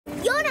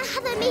gonna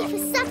have a me for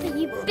supper,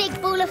 you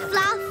big ball of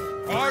fluff?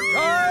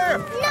 Okay.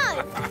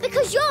 No,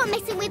 because you're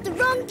messing with the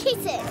wrong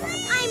kitten.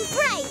 I'm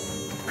brave,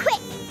 quick,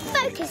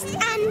 focused,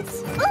 and...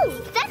 ooh,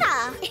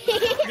 feather!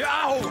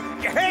 No!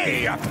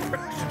 Hey!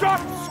 Stop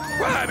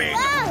squirming!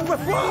 Whoa!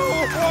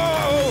 Whoa!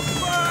 Whoa!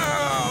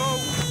 Whoa!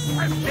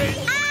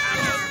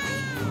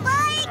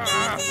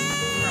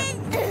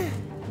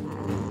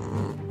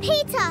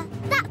 Peter,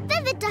 that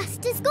feather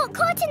duster's got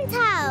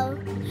Cottontail.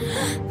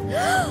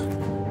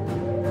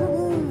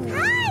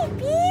 Hi,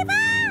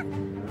 Peter!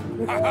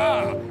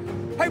 Ha-ha!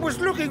 I was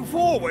looking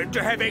forward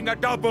to having a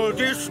double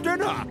dish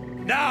dinner.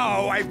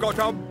 Now I've got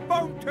a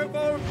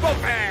bountiful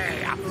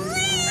buffet.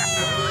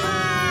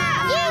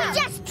 You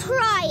just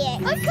try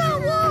it. I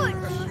can't watch.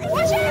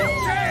 Watch out!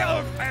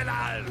 Tail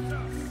fellas!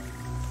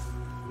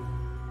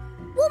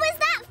 What was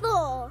that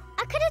for?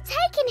 I could have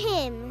taken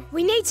him.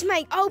 We need to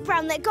make Old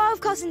Brown let go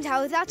of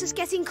Cottontail without us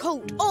getting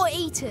caught or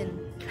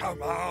eaten.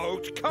 Come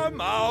out,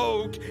 come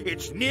out.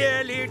 It's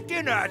nearly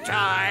dinner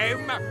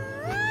time.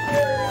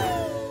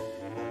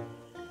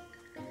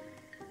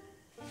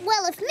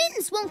 Well, if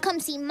Mittens won't come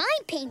see my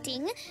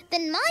painting,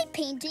 then my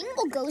painting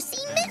will go see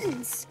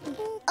Mittens.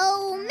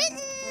 Oh,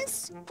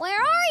 Mittens,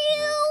 where are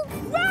you?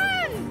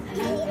 Run!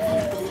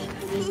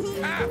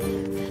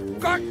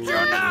 Got you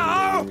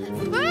now!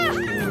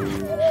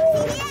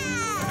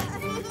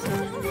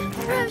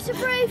 Rose are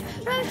brave,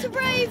 Rose are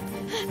brave.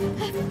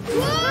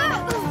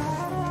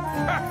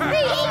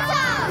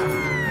 Peter!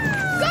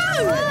 Go!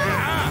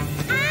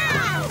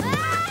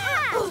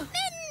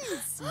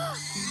 Mittens!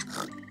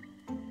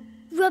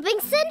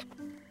 Robinson,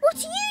 what are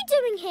you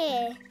doing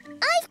here?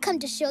 I've come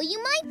to show you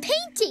my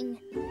painting.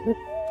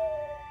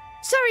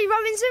 Sorry,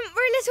 Robinson,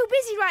 we're a little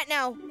busy right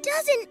now.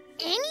 Doesn't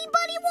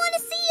anybody want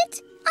to see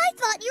it? I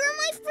thought you were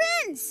my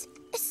friends.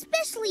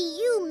 Especially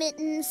you,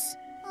 Mittens.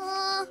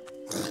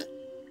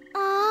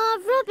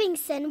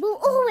 Robinson,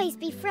 we'll always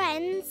be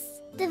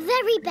friends. The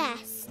very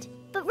best.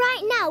 But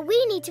right now,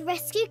 we need to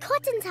rescue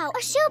Cottontail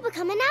or she'll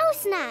become an owl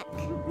snack.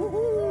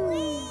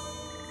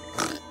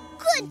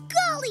 Good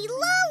golly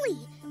lolly!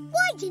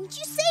 Why didn't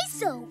you say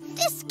so?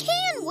 This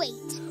can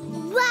wait.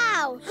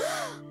 Wow!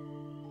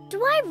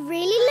 Do I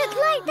really look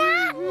like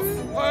that?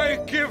 I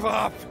give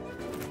up.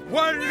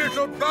 One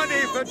little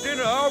bunny for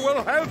dinner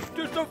will have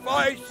to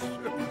suffice.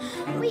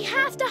 We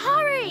have to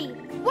hurry.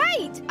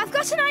 Wait, I've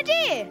got an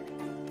idea.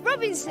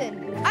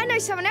 Robinson, I know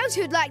someone else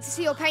who'd like to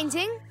see your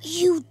painting.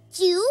 You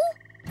do?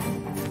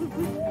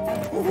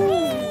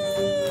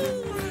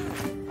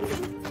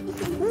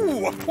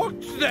 Ooh,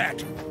 what's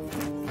that?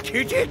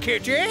 Kitty,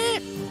 kitty?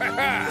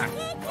 Ha!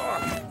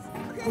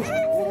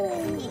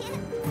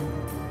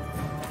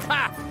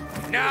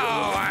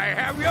 Now I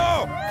have you!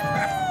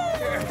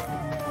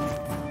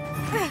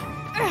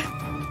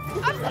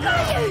 I've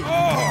got you!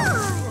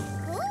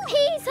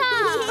 Peter!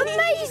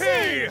 Amazing!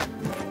 Hey!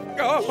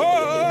 Ow!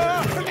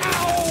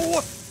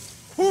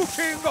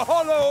 Hooting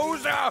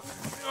hollows!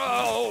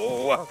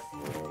 Oh!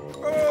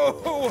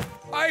 Oh!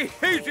 I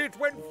hate it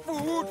when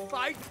food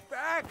fights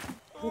back!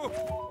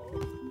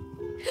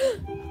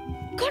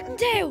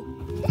 Cottontail!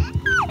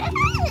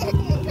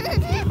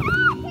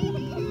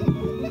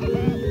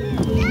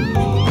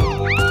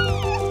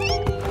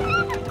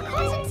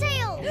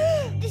 Cottontail!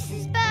 This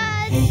is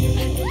bad.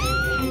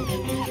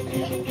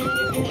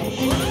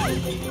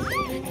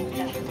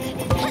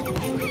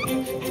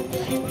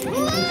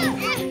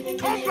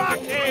 Come back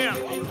here!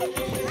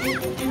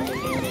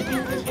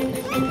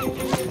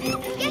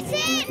 Get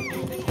in!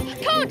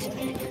 Can't!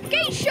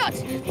 Gate shut!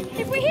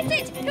 If we hit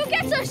it, he'll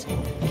get us!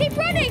 Keep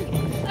running!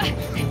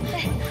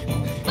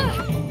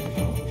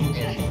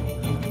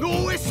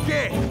 No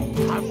escape!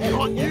 I've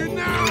got you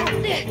now!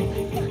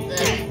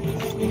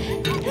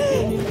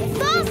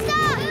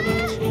 Faster!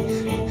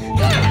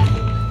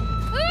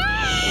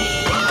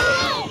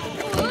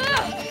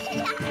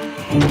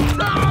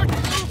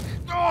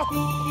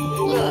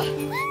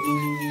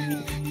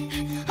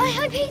 I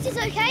hope Peter's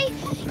okay.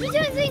 You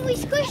don't think we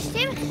squished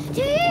him,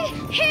 do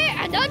you? Here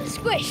and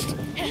unsquished!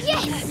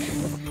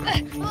 Yes!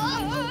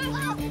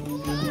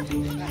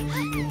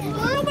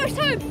 We're almost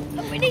home,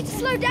 but we need to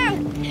slow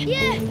down.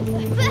 Yeah,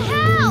 but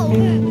how?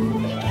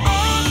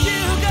 On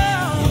you go,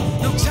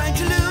 no time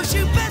to lose,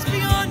 you best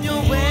be on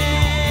your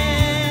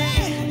way.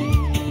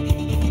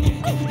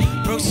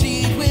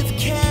 Proceed with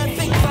care,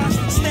 think fast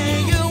and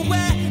stay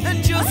aware,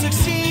 and you'll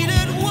succeed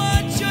at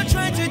what you're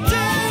trying to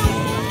do.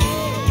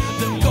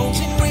 The goal's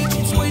in reach,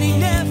 it's waiting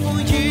there for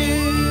you.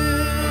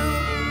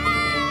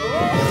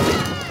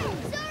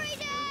 Sorry,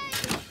 Dad!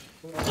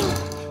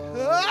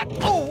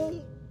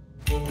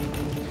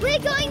 We're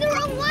going the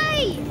wrong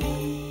way!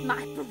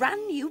 My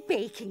brand new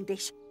baking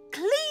dish,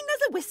 clean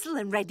as a whistle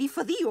and ready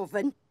for the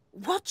oven.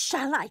 What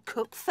shall I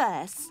cook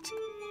first?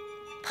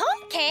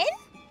 Pumpkin?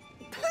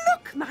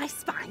 Pluck my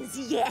spines,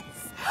 yes.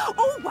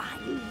 Oh, I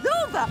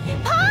love a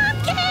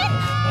Pumpkin!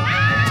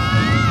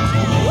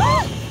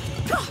 Ah!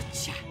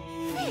 gotcha.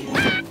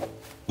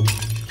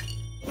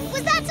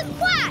 Was that a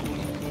quack?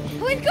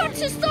 We've got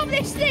to stop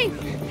this thing!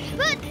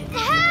 But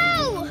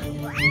how?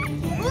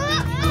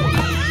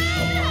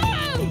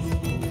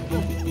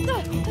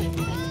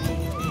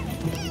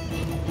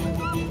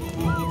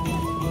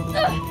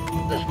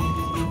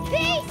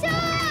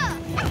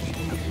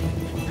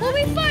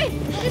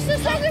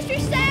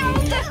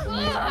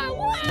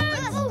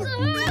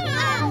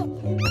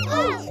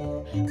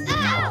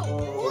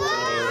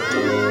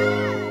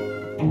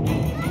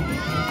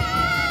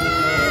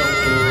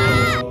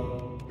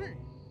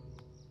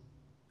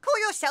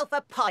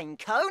 pine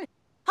cone.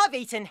 I've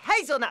eaten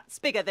hazelnuts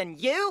bigger than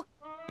you.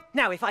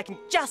 Now, if I can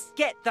just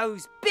get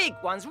those big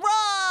ones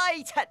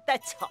right at the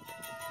top.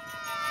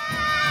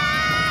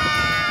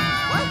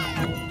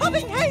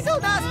 Hopping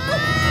hazelnuts!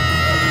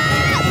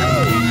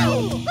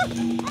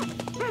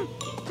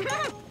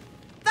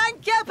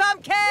 Thank you,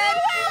 Pumpkin!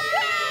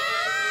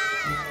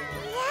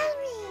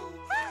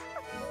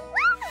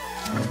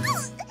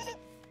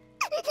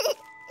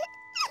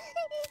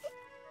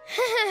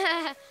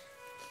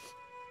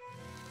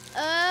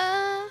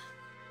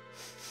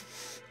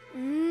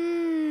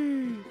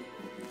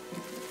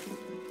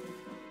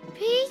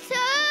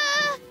 Peter!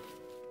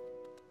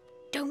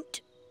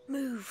 Don't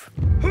move.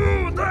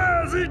 Who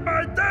dares eat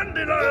my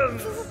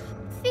dandelions?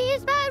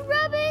 These bad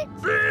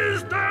rabbits!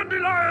 These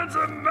dandelions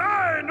are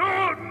mine,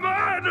 all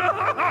mine!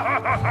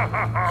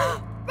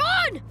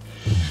 Run!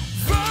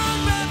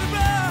 Run, baby,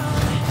 run.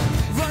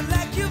 Run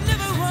like you've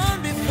never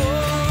run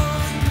before.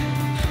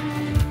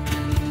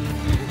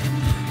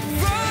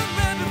 Run,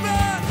 baby,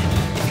 run.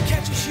 If you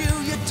catch a shoe,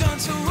 you're done,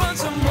 so run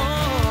some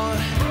more.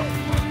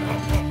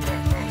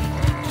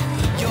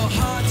 Your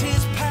heart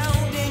is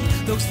pounding,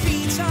 those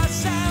feet are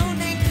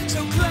sounding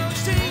so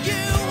close to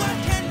you. What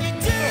can you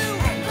do?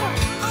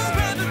 Oh,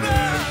 baby,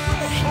 run.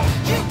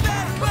 You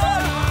better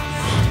run.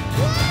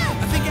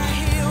 I think I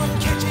hear 'em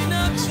catching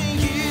up to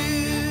you.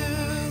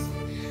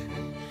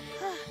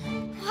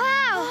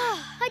 Wow!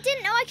 I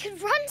didn't know I could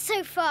run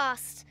so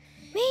fast.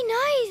 Me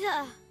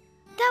neither.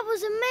 That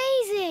was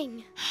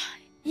amazing.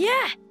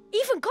 Yeah,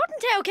 even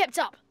Cottontail kept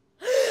up.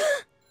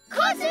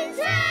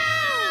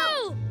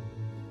 Cottontail!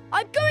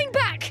 I'm going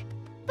back.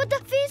 But the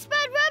fierce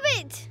bad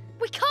rabbit!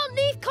 We can't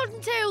leave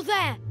Cottontail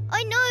there.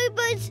 I know,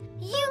 but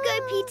you go,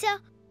 Peter.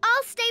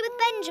 I'll stay with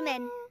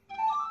Benjamin.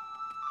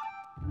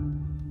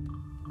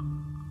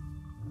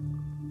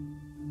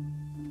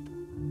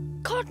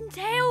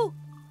 Cottontail!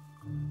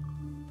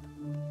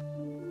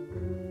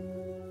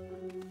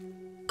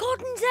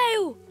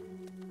 Cottontail!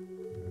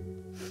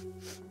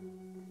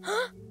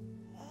 Huh?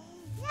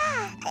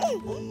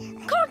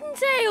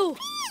 Cottontail!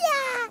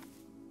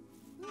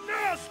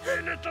 Nasty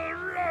little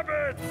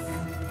rabbit!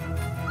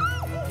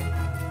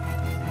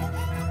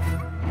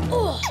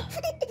 Oh!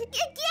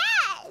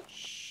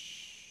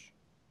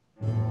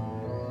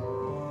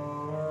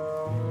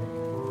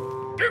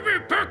 Give me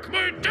back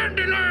my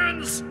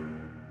dandelions!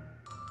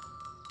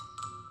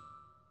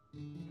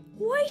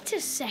 Wait a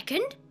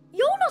second.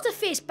 You're not a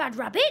fierce bad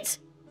rabbit.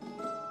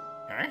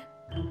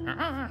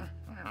 Huh?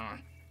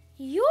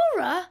 You're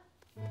a...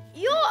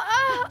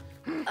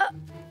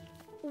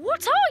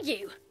 What are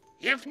you?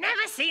 You've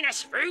never seen a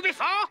shrew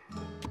before?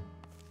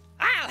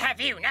 I'll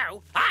have you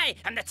know, I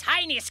am the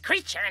tiniest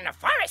creature in the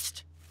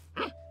forest.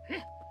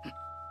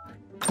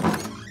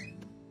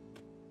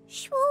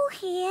 Shrew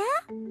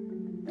here?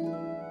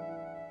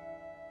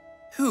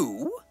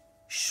 Who?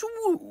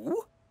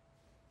 Shrew?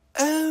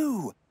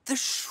 Oh, the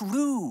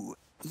shrew.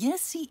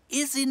 Yes, he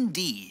is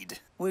indeed.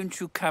 Won't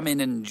you come in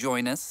and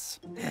join us?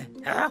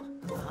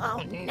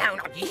 Oh, no,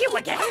 not you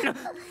again.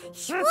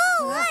 Shrew,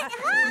 what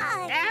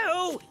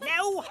hug?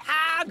 No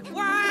hug.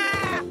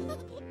 Wah!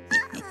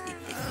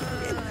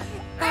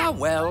 Ah,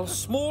 well,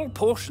 small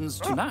portions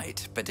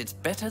tonight, but it's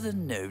better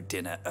than no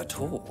dinner at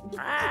all.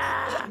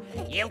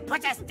 You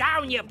put us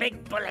down, you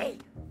big bully.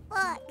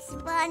 What's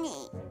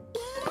funny?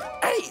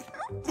 Hey!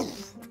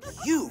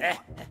 You!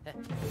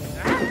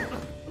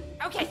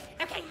 Okay.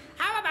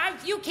 How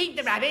about you keep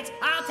the rabbit?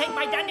 I'll take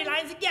my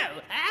dandelions and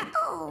go, huh?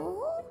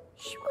 Oh,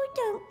 Shrew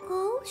don't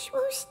go,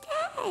 Shrew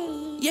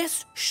stay.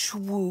 Yes,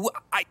 shrew.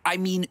 I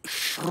mean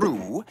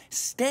shrew,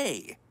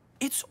 stay.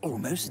 It's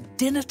almost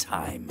dinner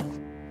time.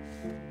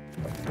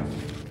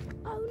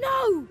 Oh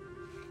no!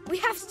 We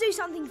have to do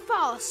something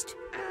fast.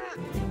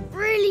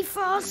 Really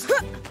fast.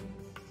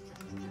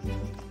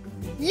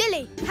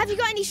 Lily, have you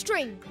got any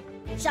string?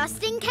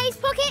 Just in case,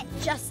 Pocket,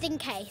 just in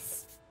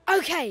case.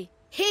 Okay,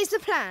 here's the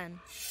plan.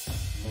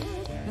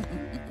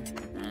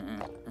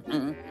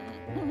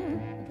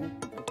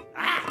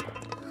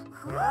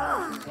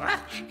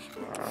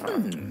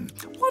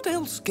 What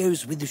else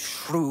goes with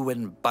shrew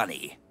and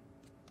bunny?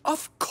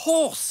 Of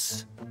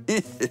course!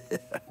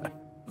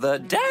 The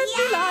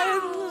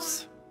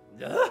dandelions!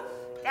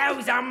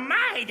 Those are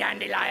my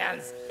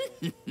dandelions.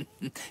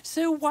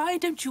 So why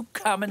don't you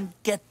come and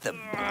get them?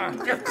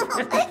 Give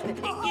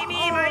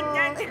me my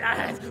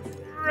dandelions.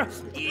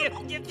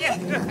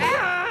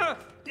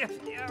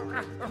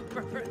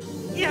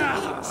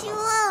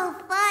 Shrew,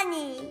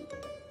 funny.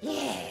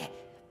 Yeah,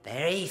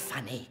 very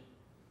funny.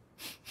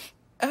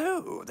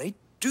 Oh, they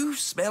do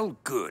smell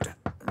good.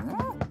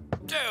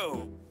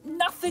 Oh,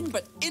 nothing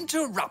but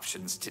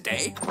interruptions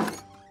today.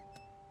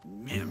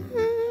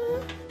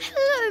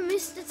 Hello,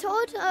 Mr.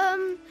 Todd.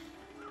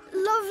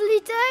 Lovely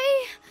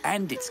day.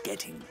 And it's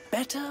getting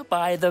better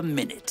by the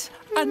minute.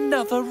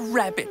 Another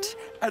rabbit,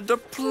 and a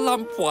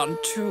plump one,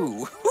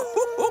 too.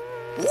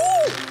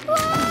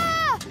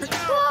 Ah!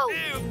 Whoa!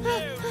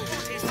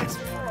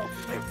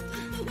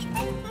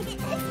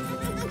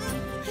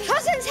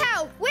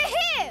 Cottontail, we're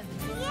here!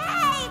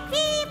 Yay,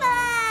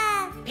 Peter!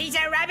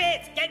 Peter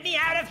Rabbit, get me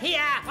out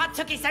what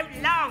took you so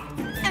long?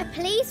 A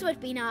please would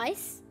be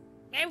nice.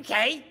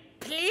 OK,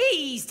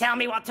 please tell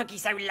me what took you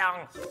so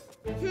long.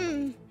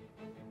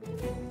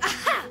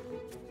 Aha!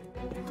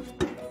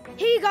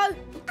 Here you go.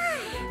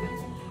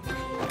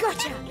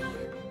 Gotcha.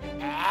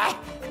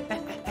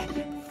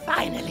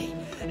 Finally.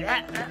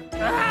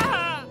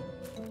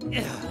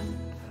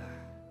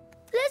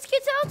 Let's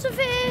get out of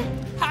here.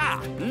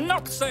 Ha!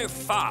 Not so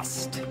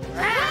fast.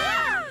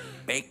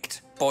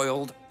 Baked,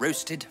 boiled,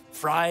 roasted,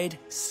 fried,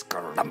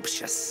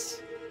 scrumptious.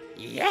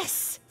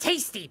 Yes,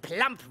 tasty,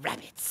 plump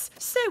rabbits.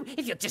 So,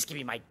 if you'll just give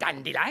me my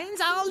dandelions,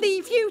 I'll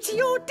leave you to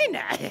your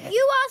dinner.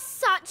 You are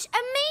such a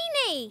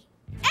meanie.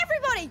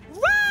 Everybody,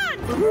 run!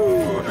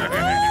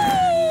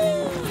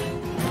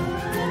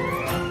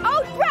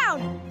 Old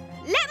Brown,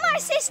 let my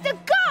sister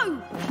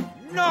go!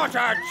 Not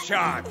a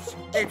chance!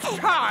 It's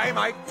time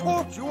I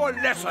taught you a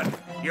lesson,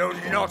 you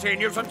naughty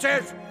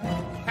nuisances!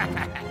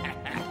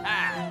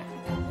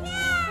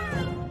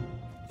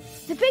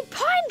 The big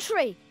pine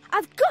tree.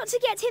 I've got to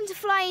get him to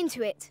fly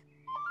into it.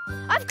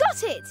 I've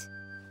got it.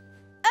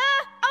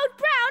 Old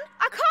Brown,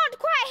 I can't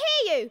quite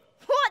hear you.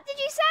 What did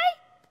you say?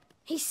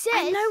 He said...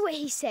 I know what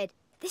he said.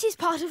 This is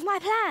part of my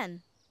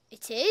plan.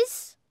 It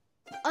is?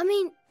 I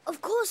mean, of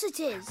course it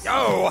is.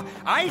 No,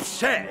 I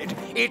said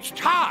it's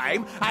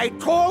time I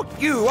taught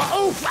you...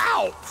 Oh,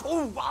 ow!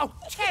 Oh, ow!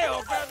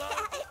 Tail feather!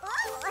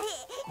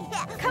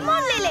 Come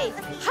on, Lily.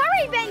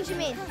 Hurry,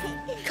 Benjamin.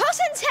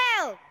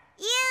 Cottontail.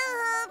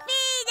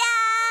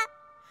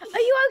 Are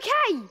you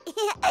okay?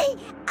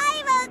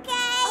 I'm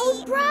okay.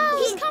 Oh, Brown,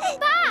 he's coming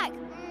back.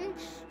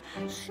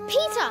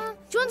 Peter,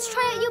 do you want to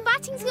try out your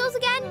batting skills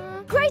again?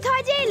 Great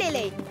idea,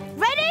 Lily.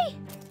 Ready?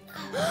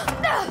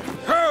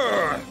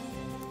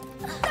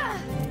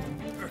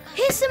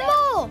 Here's some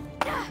more.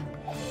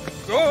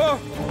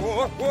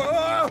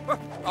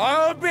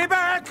 I'll be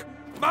back!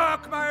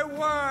 Mark my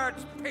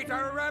words,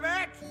 Peter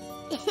Rabbit!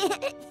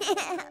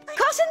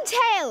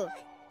 Cottontail,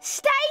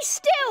 stay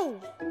still.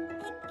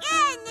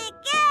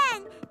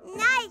 Again.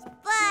 Nice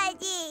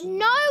birdie.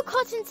 No,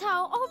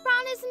 Cottontail. Old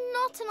Brown is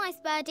not a nice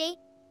birdie.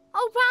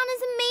 Old Brown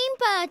is a mean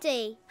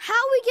birdie. How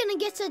are we going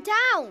to get her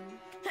down?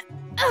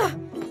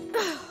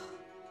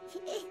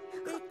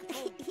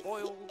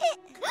 Boiled,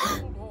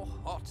 cold or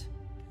hot.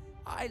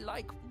 I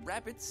like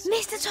rabbits.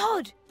 Mr.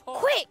 Todd,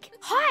 quick,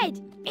 hide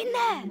in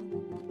there.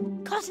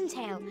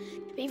 Cottontail,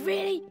 be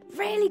really,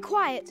 really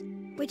quiet.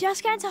 We're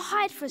just going to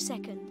hide for a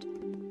second.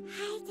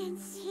 Hide and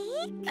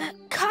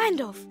seek?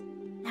 Kind of.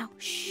 Now,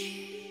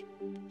 shh.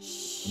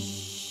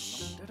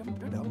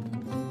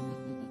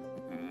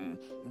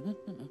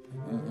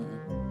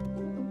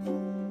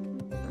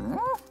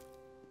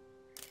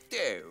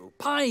 Oh,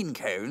 pine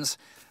cones.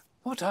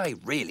 What I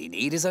really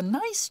need is a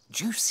nice,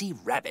 juicy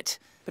rabbit.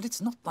 But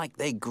it's not like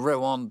they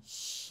grow on...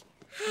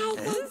 Hide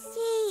and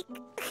seek.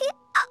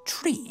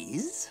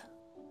 Trees?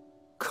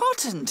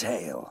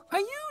 Cottontail, are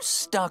you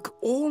stuck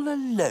all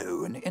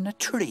alone in a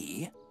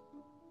tree?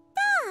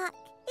 Stuck?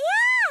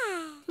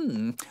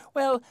 Yeah.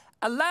 Well,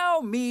 allow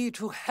me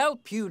to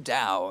help you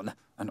down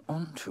and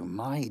onto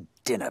my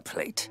dinner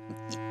plate.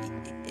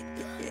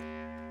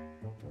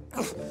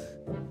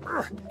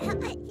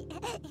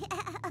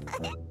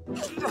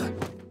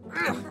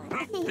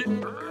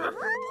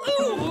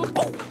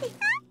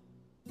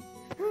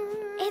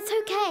 It's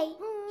okay.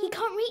 He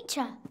can't reach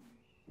her.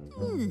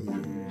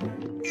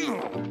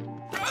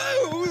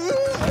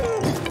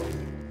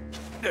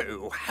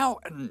 Oh, how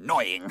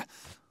annoying.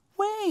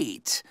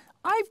 Wait,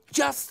 I've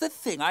just the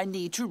thing I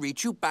need to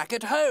reach you back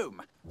at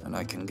home. And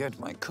I can get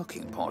my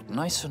cooking pot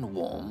nice and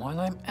warm while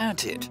I'm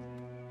at it.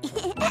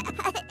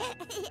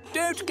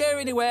 Don't go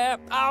anywhere.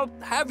 I'll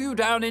have you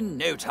down in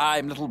no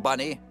time, little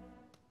bunny.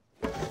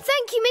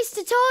 Thank you,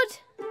 Mr. Todd.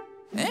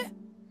 Eh?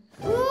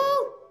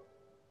 Ooh.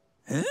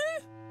 Huh?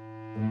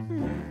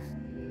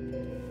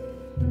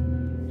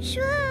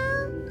 Shoo.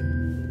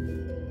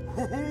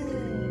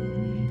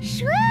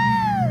 Shoo.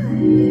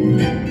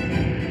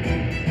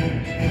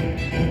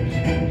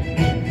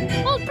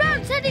 Old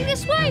Brown's heading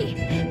this way.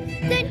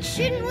 Then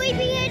shouldn't we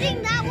be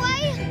heading that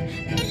way?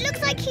 It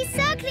looks like he's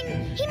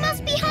circling. He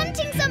must be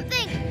hunting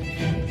something.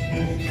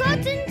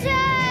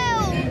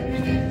 Cottontail!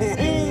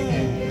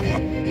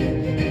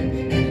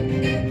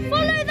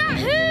 Follow that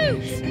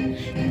hoot.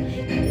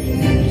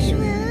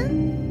 Shoo.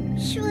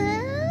 Shoo.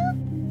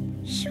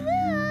 Shoo.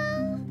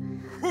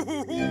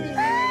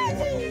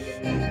 Birdie!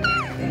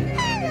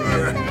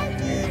 Hello,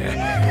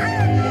 Birdie!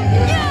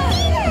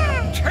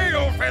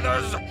 Tail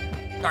feathers!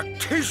 A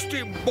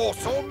tasty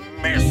morsel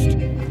missed,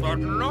 but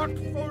not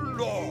for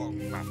long.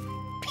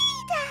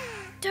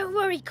 Don't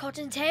worry,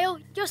 Cottontail.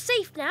 You're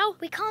safe now.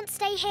 We can't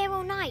stay here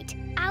all night.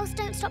 Owls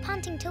don't stop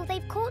hunting till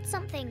they've caught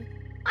something.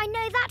 I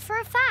know that for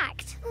a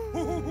fact.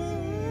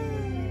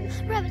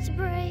 Rabbits are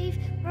brave.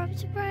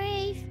 Rabbits are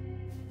brave.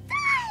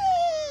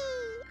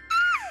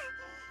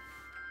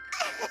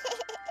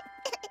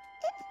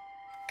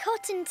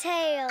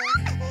 Cottontail.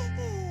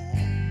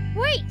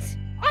 Wait,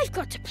 I've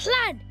got a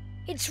plan.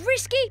 It's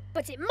risky,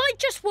 but it might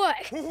just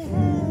work.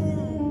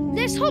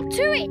 Let's hop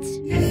to it.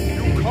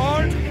 You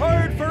can't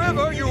hide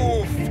forever,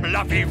 you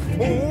fluffy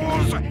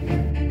fools!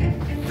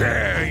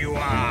 There you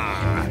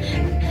are!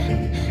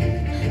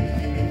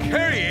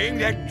 Carrying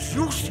that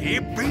juicy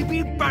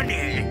baby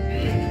bunny!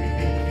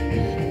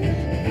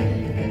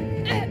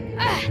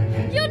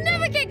 You'll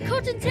never get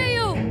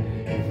Cottontail!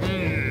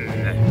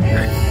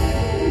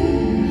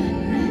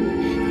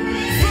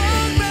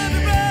 Run,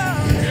 rabbit,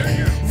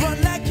 run! Run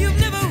like you've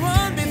never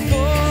run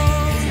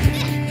before.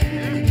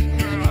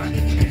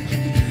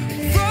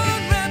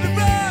 Run, rabbit,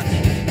 run!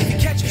 If you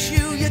catch a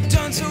shoe, you're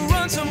done, so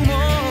run some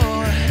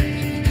more.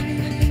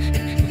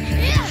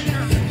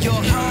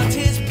 Your heart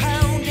is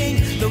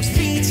pounding, those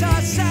feet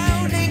are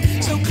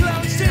sounding so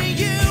close to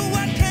you.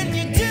 What can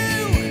you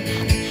do?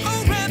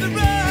 Oh, rabbit,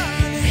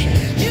 run!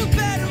 You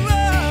better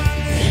run!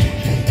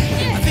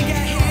 I think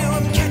I hear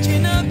 'em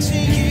catching up to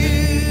you.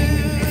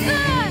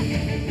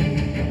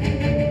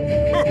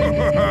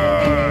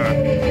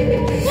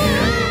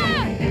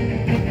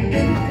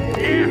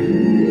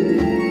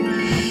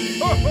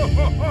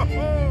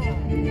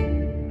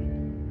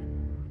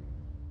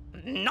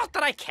 Not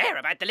that I care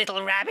about the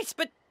little rabbit,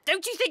 but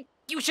don't you think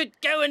you should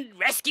go and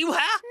rescue her?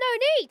 No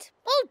need.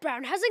 Old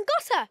Brown hasn't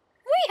got her.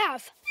 We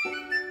have.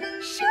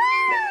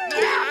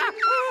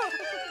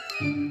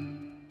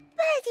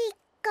 Birdie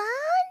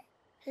gone?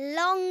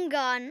 Long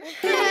gone.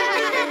 Yeah.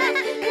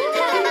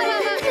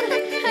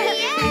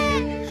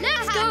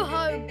 Let's go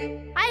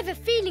home. I have a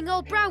feeling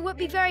Old Brown won't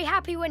be very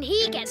happy when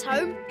he gets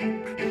home.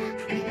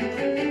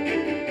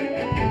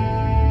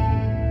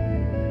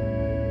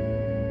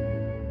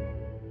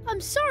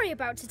 I'm sorry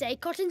about today,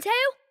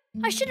 Cottontail.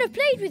 I should have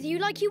played with you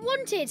like you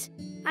wanted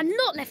and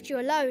not left you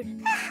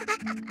alone.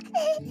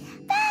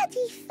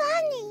 Birdie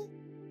funny.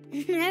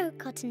 No,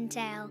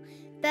 Cottontail.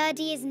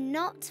 Birdie is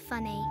not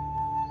funny.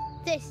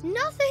 There's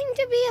nothing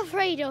to be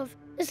afraid of.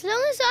 As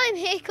long as I'm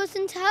here,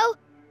 Cottontail,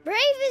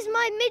 Brave is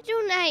my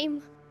middle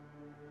name.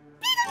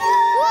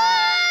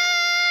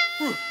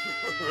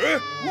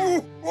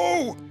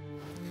 Oh!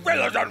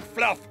 Feathers and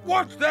fluff,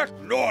 what's that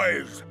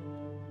noise?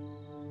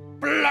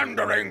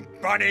 Blundering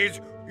bunnies,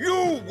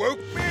 you woke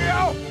me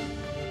up!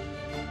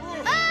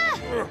 Ah!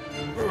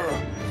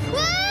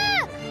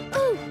 Ah!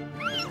 Oh!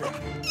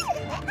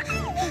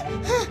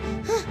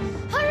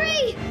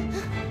 Hurry!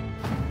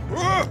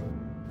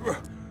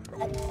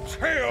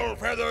 Tail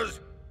feathers,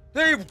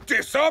 they've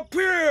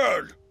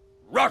disappeared!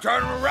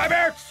 Rotten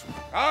rabbits,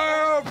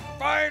 I'll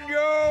find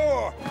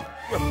you!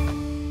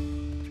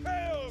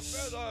 Tail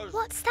feathers!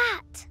 What's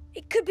that?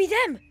 It could be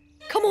them.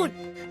 Come on.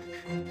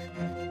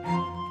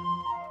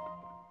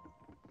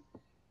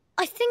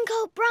 I think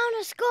Old Brown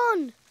has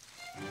gone.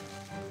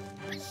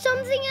 But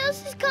something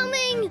else is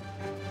coming.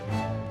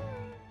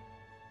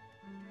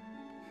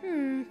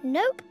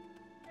 Nope.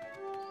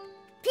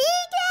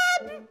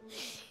 Peek-em!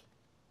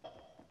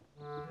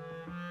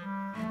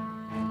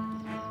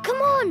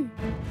 Come on.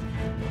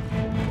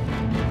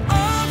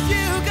 Off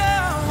you go,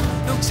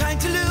 no time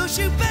to lose,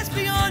 you best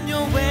be on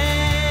your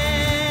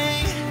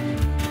way.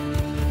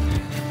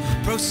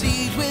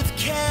 Proceed with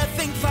care,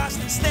 think fast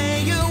and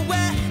stay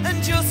aware,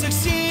 and you'll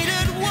succeed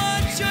at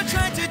what you're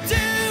trying to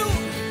do.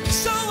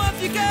 So off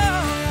you go,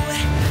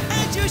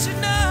 and you should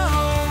know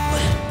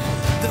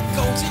the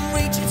goal's in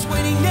reach, it's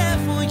waiting there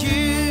for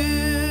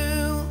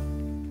you.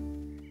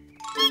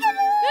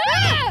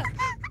 Ah!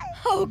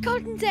 Oh,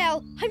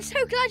 Cottontail, I'm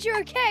so glad you're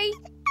okay.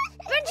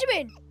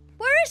 Benjamin,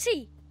 where is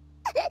he?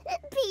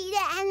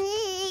 Peter and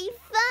Lily,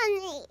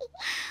 funny.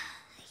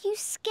 You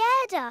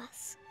scared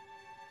us.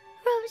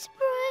 Rob's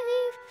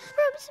brave,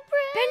 Rob's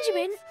brave.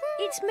 Benjamin,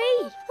 it's me.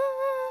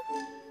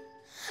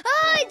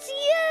 Oh, it's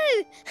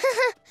you!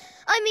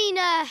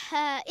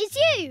 It's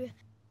you.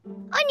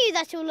 I knew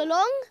that all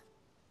along.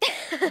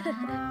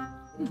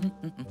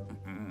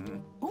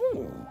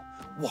 Ooh,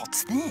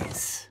 what's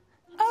this?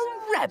 A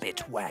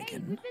rabbit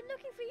wagon? We've been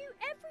looking for you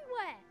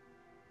everywhere.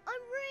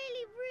 I'm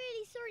really,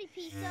 really sorry,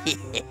 Peter.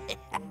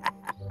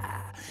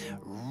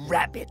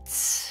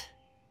 Rabbits.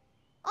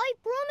 I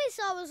promise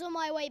I was on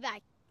my way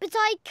back, but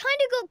I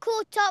kind of got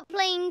caught up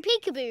playing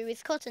peekaboo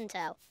with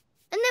Cottontail.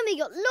 And then we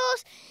got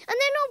lost, and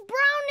then Old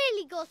Brown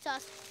nearly got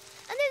us.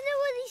 And then there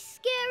were these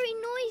scary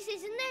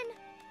noises,